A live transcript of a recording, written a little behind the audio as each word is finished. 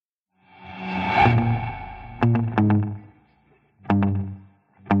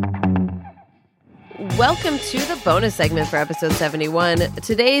Welcome to the bonus segment for episode 71.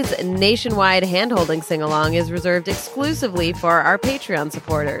 Today's nationwide hand-holding sing-along is reserved exclusively for our Patreon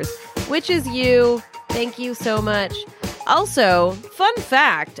supporters, which is you. Thank you so much. Also, fun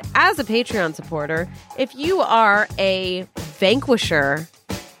fact, as a Patreon supporter, if you are a vanquisher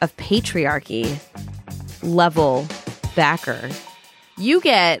of patriarchy level backer, you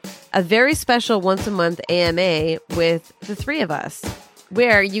get a very special once-a-month AMA with the three of us,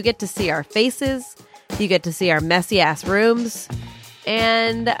 where you get to see our faces, you get to see our messy-ass rooms,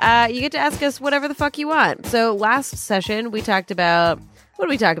 and you get to ask us whatever the fuck you want. So last session, we talked about... What did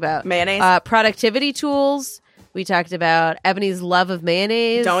we talk about? Mayonnaise. Productivity tools. We talked about Ebony's love of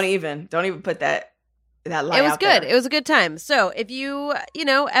mayonnaise. Don't even put that lie It was out good. there. It was a good time. So if you,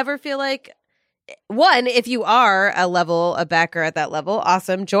 ever feel like... One, if you are a backer at that level,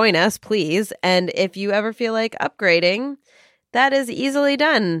 awesome. Join us, please. And if you ever feel like upgrading... That is easily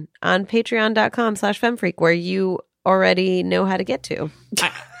done on patreon.com/femfreak, where you already know how to get to.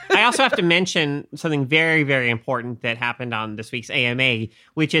 I also have to mention something very, very important that happened on this week's AMA,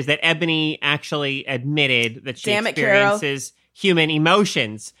 which is that Ebony actually admitted that she experiences human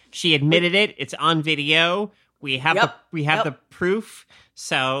emotions. She admitted it. It's on video. We have the proof.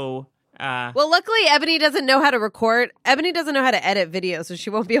 So... well, luckily, Ebony doesn't know how to record. Ebony doesn't know how to edit video, so she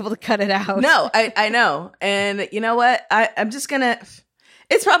won't be able to cut it out. No, I know. And you know what? I'm just going to...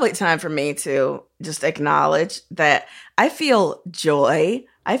 It's probably time for me to just acknowledge that I feel joy.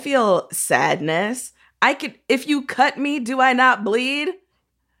 I feel sadness. If you cut me, do I not bleed?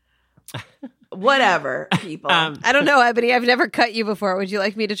 Whatever, people. I don't know, Ebony. I've never cut you before. Would you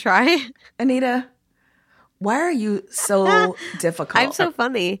like me to try? Anita, why are you so difficult? I'm so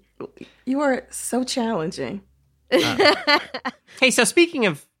funny. You are so challenging. Hey, so speaking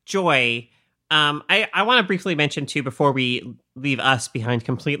of joy, I want to briefly mention too, before we leave us behind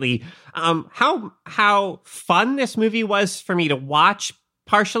completely, how fun this movie was for me to watch,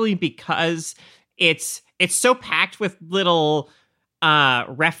 partially because it's so packed with little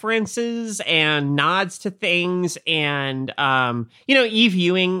references and nods to things. And, Eve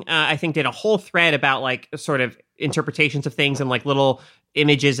Ewing, I think, did a whole thread about like sort of interpretations of things and like little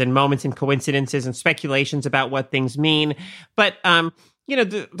images and moments and coincidences and speculations about what things mean. But,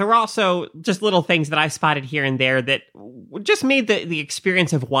 there were also just little things that I spotted here and there that just made the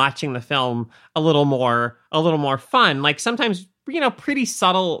experience of watching the film a little more fun. Like sometimes, pretty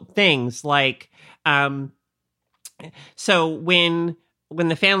subtle things like, so when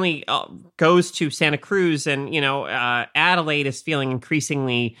the family goes to Santa Cruz and, Adelaide is feeling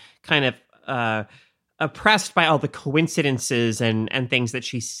increasingly kind of oppressed by all the coincidences and things that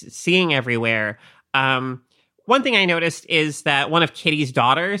she's seeing everywhere. One thing I noticed is that one of Kitty's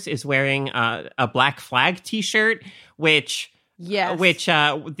daughters is wearing a Black Flag t-shirt, which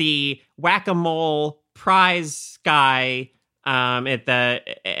the Whack-A-Mole prize guy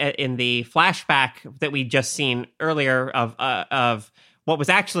in the flashback that we just seen earlier of what was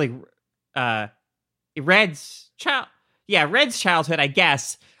actually Red's childhood, I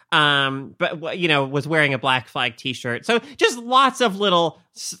guess. But was wearing a Black Flag t-shirt. So just lots of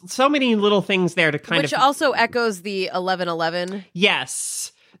so many little things there to which also echoes the 11:11.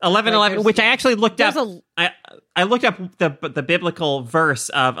 Yes. 11:11, which I actually looked up. I looked up the biblical verse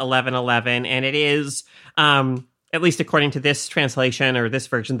of 11:11, and it is, at least according to this translation or this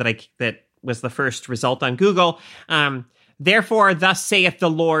version that was the first result on Google. Therefore, thus saith the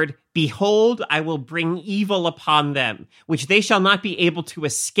Lord, behold, I will bring evil upon them, which they shall not be able to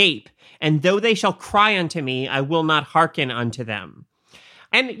escape. And though they shall cry unto me, I will not hearken unto them.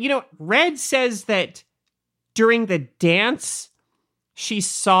 And, Red says that during the dance, she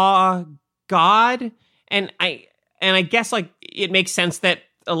saw God. And I guess like it makes sense that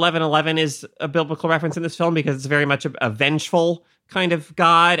 11:11 is a biblical reference in this film because it's very much a vengeful kind of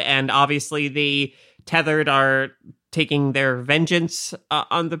God. And obviously the tethered are taking their vengeance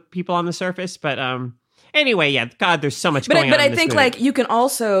on the people on the surface. But anyway, yeah, God, there's so much going on. But I think movie. like you can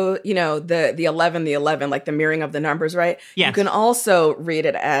also, the 11, like the mirroring of the numbers, right? Yes. You can also read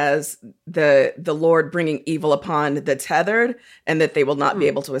it as the Lord bringing evil upon the tethered, and that they will not be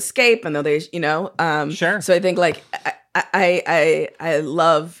able to escape. And though they, sure. So I think like I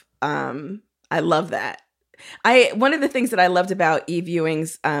love that. One of the things that I loved about Eve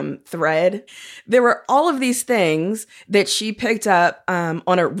Ewing's thread, there were all of these things that she picked up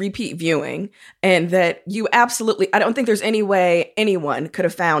on a repeat viewing, and that you absolutely, I don't think there's any way anyone could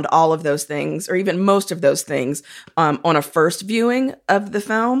have found all of those things, or even most of those things, on a first viewing of the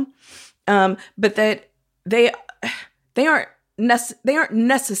film, but that they aren't they aren't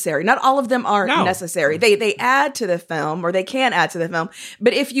necessary. Not all of them are necessary. They add to the film, or they can add to the film.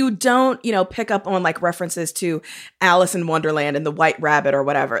 But if you don't, pick up on like references to Alice in Wonderland and the White Rabbit or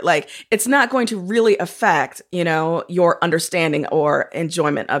whatever, like it's not going to really affect, your understanding or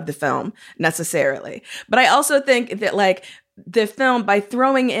enjoyment of the film necessarily. But I also think that like the film, by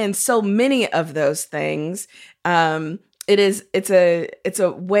throwing in so many of those things, it's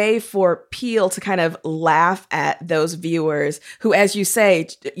a way for Peele to kind of laugh at those viewers who, as you say,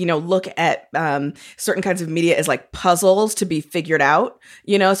 look at certain kinds of media as like puzzles to be figured out,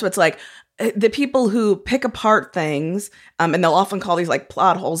 so it's like the people who pick apart things, and they'll often call these like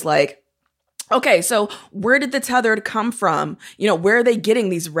plot holes, like, okay, so where did the tethered come from? Where are they getting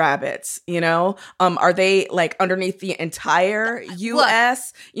these rabbits? Are they like underneath the entire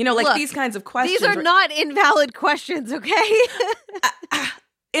U.S.? Look, these kinds of questions. These are not invalid questions, okay?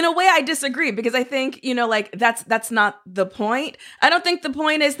 In a way, I disagree, because I think, like that's not the point. I don't think the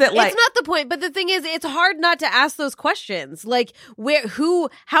point is that like... It's not the point, but the thing is, it's hard not to ask those questions. Like,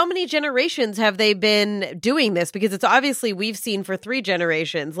 how many generations have they been doing this? Because it's obviously we've seen for 3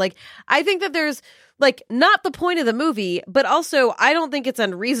 generations. Like, I think that there's like not the point of the movie, but also I don't think it's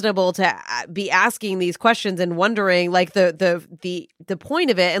unreasonable to be asking these questions and wondering like the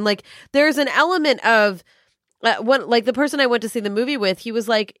point of it. And like, there's an element of... like the person I went to see the movie with, he was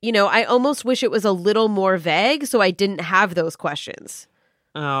like, I almost wish it was a little more vague so I didn't have those questions.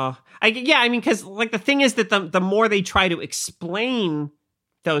 Oh, because like the thing is that the more they try to explain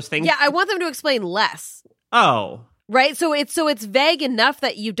those things. Yeah, I want them to explain less. Oh. Right? So it's vague enough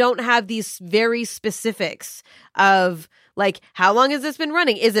that you don't have these very specifics of... Like, how long has this been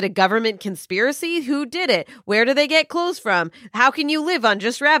running? Is it a government conspiracy? Who did it? Where do they get clothes from? How can you live on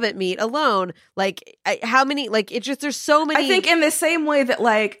just rabbit meat alone? Like, how many? Like, it's just there's so many. I think in the same way that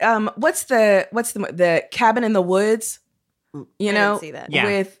like, what's the Cabin in the Woods? I didn't see that. Yeah.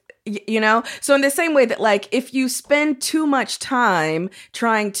 With so in the same way that like if you spend too much time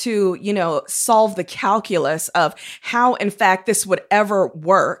trying to solve the calculus of how in fact this would ever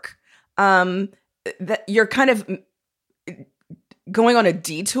work, that you're kind of going on a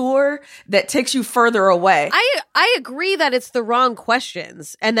detour that takes you further away. I agree that it's the wrong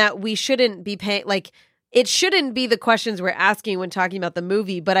questions and that we shouldn't be paying, like, it shouldn't be the questions we're asking when talking about the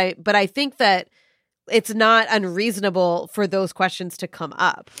movie, but I think that it's not unreasonable for those questions to come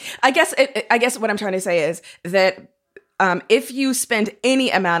up. I guess what I'm trying to say is that if you spend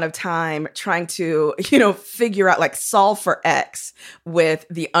any amount of time trying to, figure out, like, solve for X with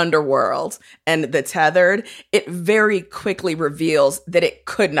the underworld and the tethered, it very quickly reveals that it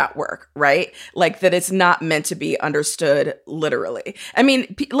could not work, right? Like, that it's not meant to be understood literally. I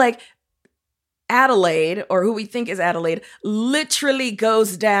mean, like, Adelaide, or who we think is Adelaide, literally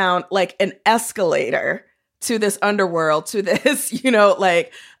goes down like an escalator to this underworld, to this,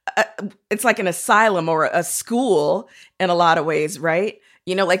 it's like an asylum or a school in a lot of ways, right?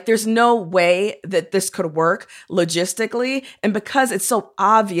 Like there's no way that this could work logistically. And because it's so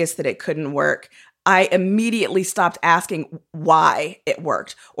obvious that it couldn't work, I immediately stopped asking why it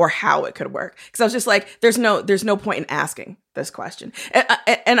worked or how it could work. Because I was just like, there's no point in asking this question.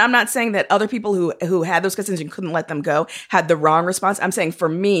 And I'm not saying that other people who had those questions and couldn't let them go had the wrong response. I'm saying for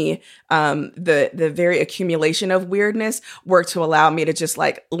me, the very accumulation of weirdness worked to allow me to just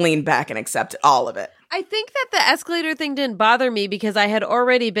like lean back and accept all of it. I think that the escalator thing didn't bother me because I had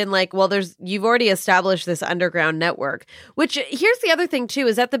already been like, well, you've already established this underground network. Which, here's the other thing too,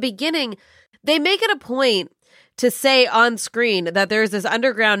 is at the beginning, they make it a point to say on screen that there's this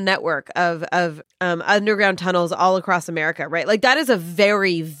underground network of underground tunnels all across America, right? Like that is a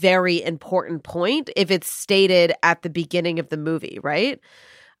very, very important point if it's stated at the beginning of the movie, right?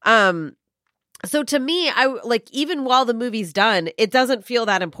 So to me, I like, even while the movie's done, it doesn't feel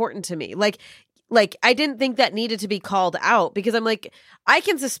that important to me. Like, I didn't think that needed to be called out because I'm like, I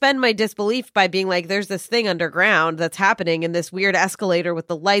can suspend my disbelief by being like, there's this thing underground that's happening in this weird escalator with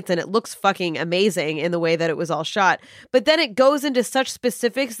the lights and it looks fucking amazing in the way that it was all shot. But then it goes into such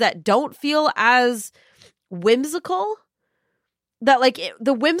specifics that don't feel as whimsical. That like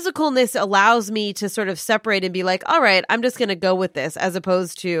the whimsicalness allows me to sort of separate and be like, all right, I'm just going to go with this, as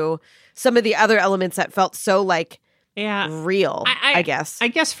opposed to some of the other elements that felt so like, real, I guess. I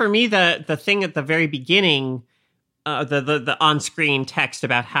guess for me, the thing at the very beginning, the on-screen text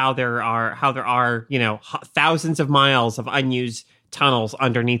about how there are thousands of miles of unused tunnels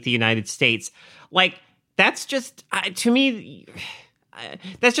underneath the United States, like that's just to me,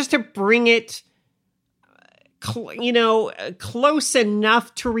 that's just to bring it, close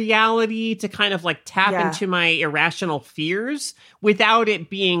enough to reality to kind of like tap into my irrational fears without it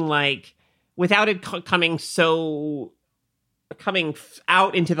being like. Without it coming so coming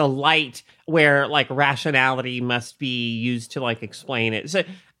out into the light where like rationality must be used to like explain it. So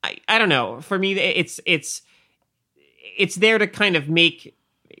I don't know. For me, it's there to kind of make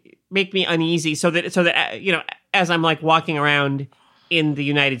me uneasy, so that you know, as I'm like walking around in the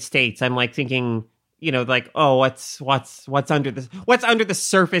United States, I'm like thinking, you know, like, oh, what's under the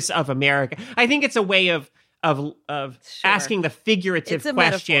surface of America? I think it's a way of Sure. asking the figurative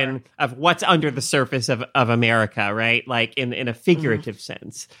question metaphor of what's under the surface of America, right? Like in a figurative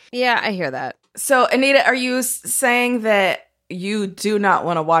sense. Yeah, I hear that. So, Anita, are you saying that you do not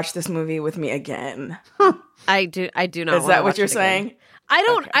want to watch this movie with me again? I do not. Is that what you're saying? I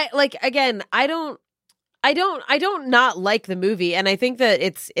don't. Okay. I don't not like the movie, and I think that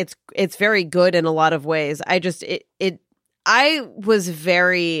it's very good in a lot of ways. I was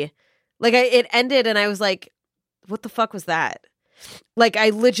very like, it ended and I was like, what the fuck was that? Like, I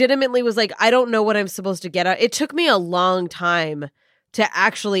legitimately was like, I don't know what I'm supposed to get out. It took me a long time to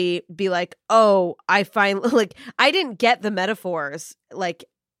actually be like, oh, I finally, like, I didn't get the metaphors. Like,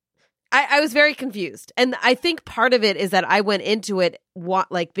 I was very confused. And I think part of it is that I went into it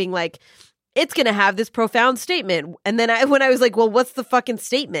like being like, it's going to have this profound statement. And then when I was like, well, what's the fucking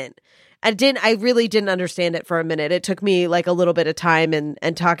statement? I really didn't understand it for a minute. It took me like a little bit of time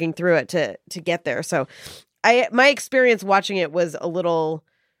and talking through it to get there. So my experience watching it was a little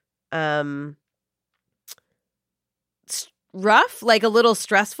rough, like a little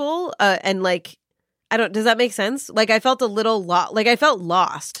stressful, and like, does that make sense? Like, I felt a little I felt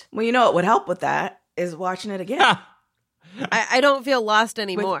lost. Well, you know what would help with that is watching it again. I don't feel lost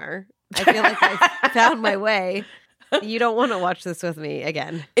anymore. I feel like I found my way. You don't want to watch this with me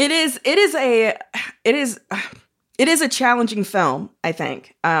again. It is a challenging film, I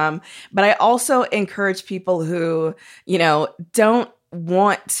think. But I also encourage people who, you know,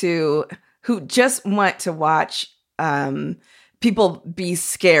 who just want to watch people be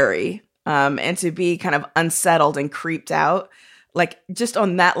scary, and to be kind of unsettled and creeped out. Like, just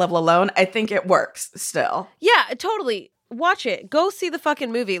on that level alone, I think it works still. Yeah, totally. Watch it. Go see the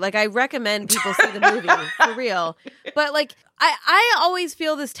fucking movie. Like, I recommend people see the movie for real. But like, I always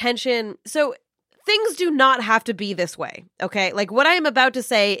feel this tension. So things do not have to be this way. Okay. Like, what I am about to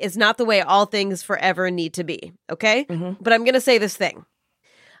say is not the way all things forever need to be. Okay. Mm-hmm. But I'm going to say this thing.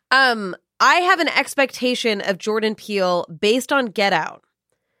 I have an expectation of Jordan Peele based on Get Out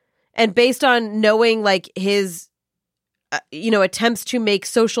and based on knowing like his, attempts to make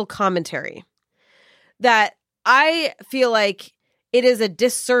social commentary, that I feel like it is a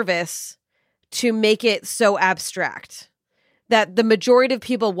disservice to make it so abstract that the majority of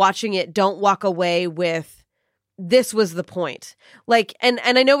people watching it don't walk away with, this was the point. Like, and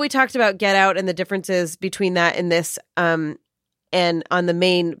I know we talked about Get Out and the differences between that and this, and on the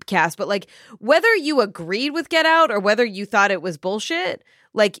main cast, but like, whether you agreed with Get Out or whether you thought it was bullshit,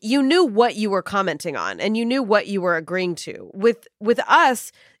 like, you knew what you were commenting on and you knew what you were agreeing to. With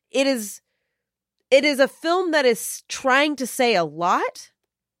us, it is a film that is trying to say a lot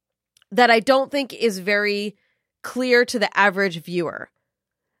that I don't think is very clear to the average viewer.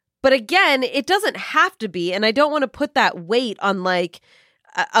 But again, it doesn't have to be, and I don't want to put that weight on like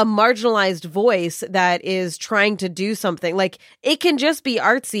a marginalized voice that is trying to do something. Like, it can just be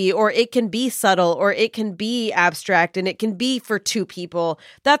artsy, or it can be subtle, or it can be abstract, and it can be for two people.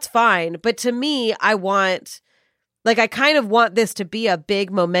 That's fine. But to me, I kind of want this to be a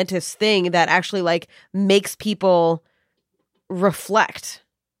big momentous thing that actually like makes people reflect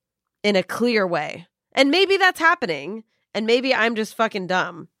in a clear way. And maybe that's happening, and maybe I'm just fucking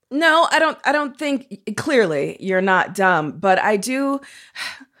dumb. No, I don't think, clearly you're not dumb, but I do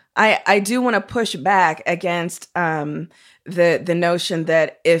want to push back against the notion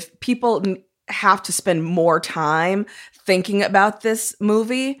that if people have to spend more time thinking about this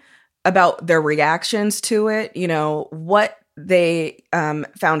movie, about their reactions to it, you know, what they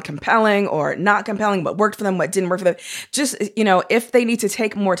found compelling or not compelling, what worked for them, what didn't work for them. Just, you know, if they need to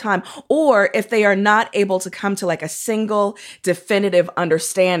take more time, or if they are not able to come to like a single definitive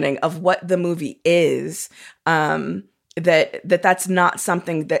understanding of what the movie is, that's not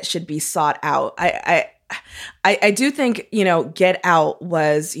something that should be sought out. I do think, you know, Get Out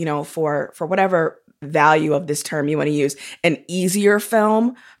was, you know, for whatever value of this term you want to use, an easier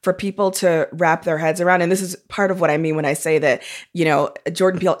film for people to wrap their heads around. And this is part of what I mean when I say that, you know,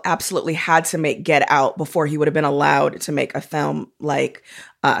 Jordan Peele absolutely had to make Get Out before he would have been allowed to make a film like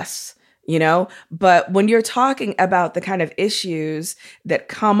Us, you know? But when you're talking about the kind of issues that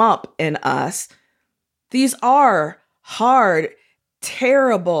come up in Us, these are hard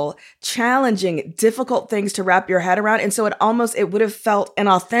terrible, challenging, difficult things to wrap your head around. And so it would have felt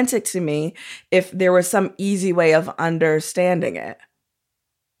inauthentic to me if there was some easy way of understanding it.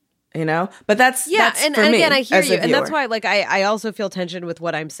 You know? But that's for and me again, I hear as a you. And that's viewer. why, like, I also feel tension with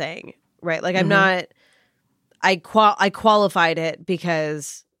what I'm saying, right? Like, I'm not, I qualified it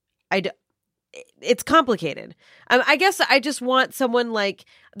because it's complicated. I guess I just want someone like,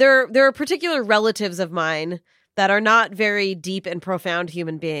 there are particular relatives of mine that are not very deep and profound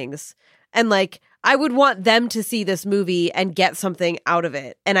human beings. And like, I would want them to see this movie and get something out of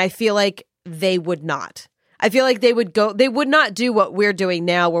it. And I feel like they would not. I feel like they would not do what we're doing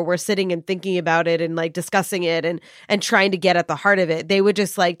now, where we're sitting and thinking about it and like discussing it and trying to get at the heart of it. They would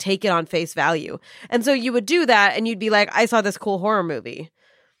just like take it on face value. And so you would do that and you'd be like, I saw this cool horror movie.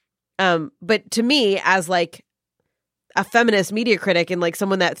 But to me, as like a feminist media critic and like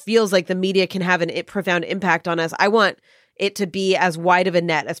someone that feels like the media can have a profound impact on us, I want it to be as wide of a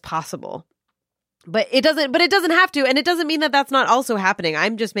net as possible. But it doesn't have to. And it doesn't mean that that's not also happening.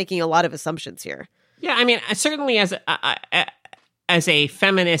 I'm just making a lot of assumptions here. Yeah, I mean, certainly as a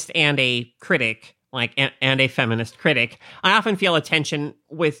feminist and a critic, and a feminist critic, I often feel a tension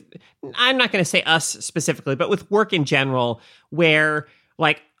with, I'm not going to say us specifically, but with work in general, where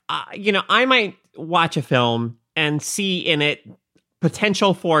like, I might watch a film and see in it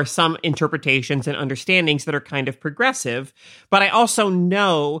potential for some interpretations and understandings that are kind of progressive, but I also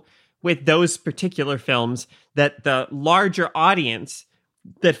know with those particular films that for the larger audience,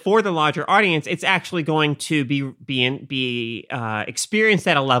 it's actually going to be experienced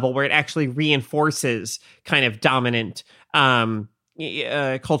at a level where it actually reinforces kind of dominant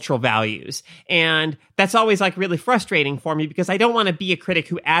cultural values. And that's always like really frustrating for me, because I don't want to be a critic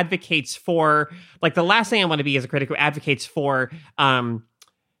who advocates for, like, the last thing I want to be is a critic who advocates for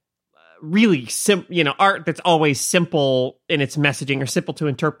really art that's always simple in its messaging or simple to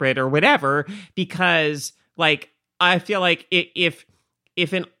interpret or whatever, because like I feel like if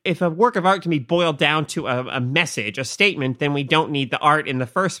a work of art can be boiled down to a message, a statement, then we don't need the art in the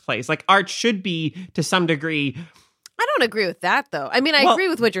first place. Like, art should be, to some degree. I don't agree with that, though. I mean, I agree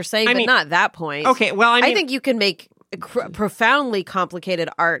with what you're saying, but not that point. Okay, well, I think you can make profoundly complicated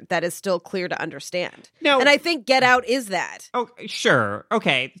art that is still clear to understand. No. And I think Get Out is that. Oh, sure.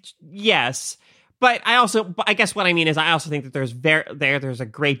 Okay. Yes. But I guess what I mean is I also think that there's a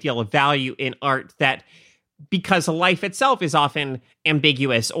great deal of value in art that, because life itself is often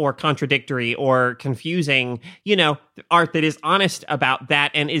ambiguous or contradictory or confusing, art that is honest about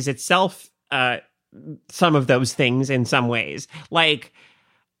that and is itself some of those things in some ways. Like,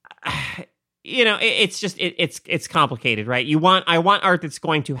 it's complicated, right? I want art that's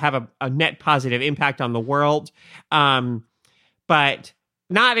going to have a net positive impact on the world, but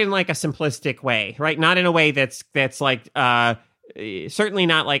not in like a simplistic way, right? Not in a way that's like certainly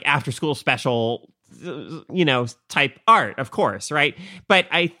not like after school special type art, of course, right? But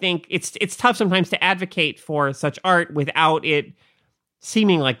I think it's tough sometimes to advocate for such art without it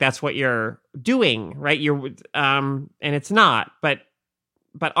seeming like that's what you're doing, right? And it's not, but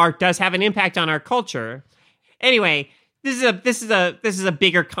art does have an impact on our culture. Anyway, this is a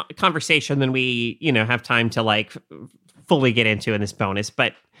bigger conversation than we have time to like fully get into in this bonus.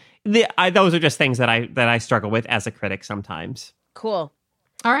 But those are just things that I struggle with as a critic sometimes. Cool.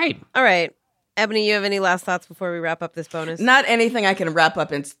 All right. Ebony, you have any last thoughts before we wrap up this bonus? Not anything I can wrap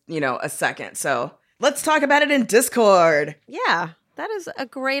up in a second. So let's talk about it in Discord. Yeah, that is a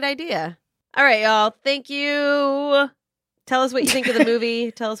great idea. All right, y'all. Thank you. Tell us what you think of the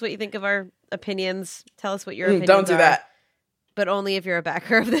movie. Tell us what you think of our opinions. Tell us what your opinions are. Don't do that. But only if you're a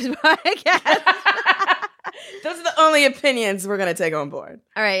backer of this podcast. Those are the only opinions we're going to take on board.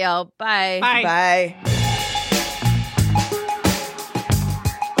 All right, y'all. Bye. Bye. Bye.